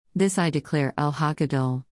This I declare El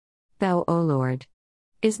Hakadol. Thou, O Lord,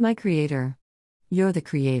 is my Creator. You're the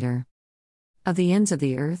Creator of the ends of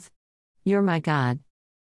the earth. You're my God,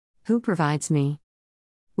 who provides me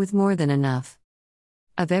with more than enough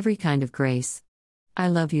of every kind of grace. I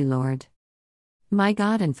love you, Lord, my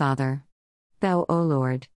God and Father. Thou, O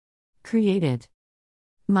Lord, created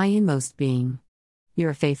my inmost being.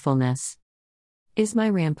 Your faithfulness is my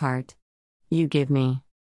rampart. You give me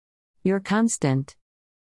your constant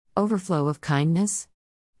overflow of kindness.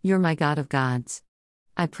 You're my God of gods.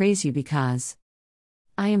 I praise you because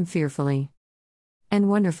I am fearfully and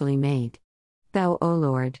wonderfully made. Thou, O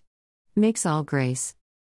Lord, makes all grace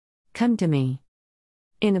come to me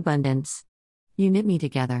in abundance. You knit me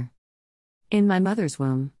together in my mother's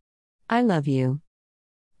womb. I love you,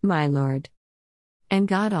 my Lord and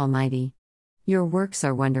God Almighty. Your works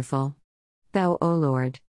are wonderful. Thou, O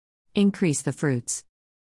Lord, increase the fruits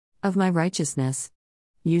of my righteousness.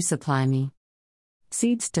 You supply me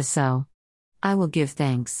seeds to sow. I will give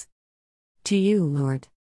thanks to you, Lord,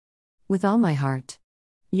 with all my heart.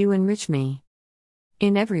 You enrich me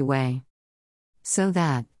in every way, so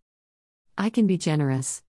that I can be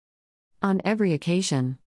generous on every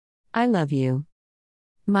occasion. I love you,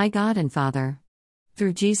 my God and Father,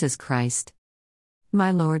 through Jesus Christ,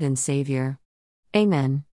 my Lord and Savior.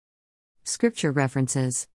 Amen. Scripture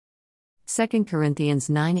references: 2 Corinthians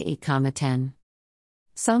 9:8-10,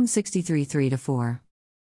 Psalm 63 3-4,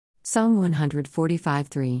 Psalm 145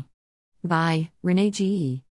 3. By Renee G.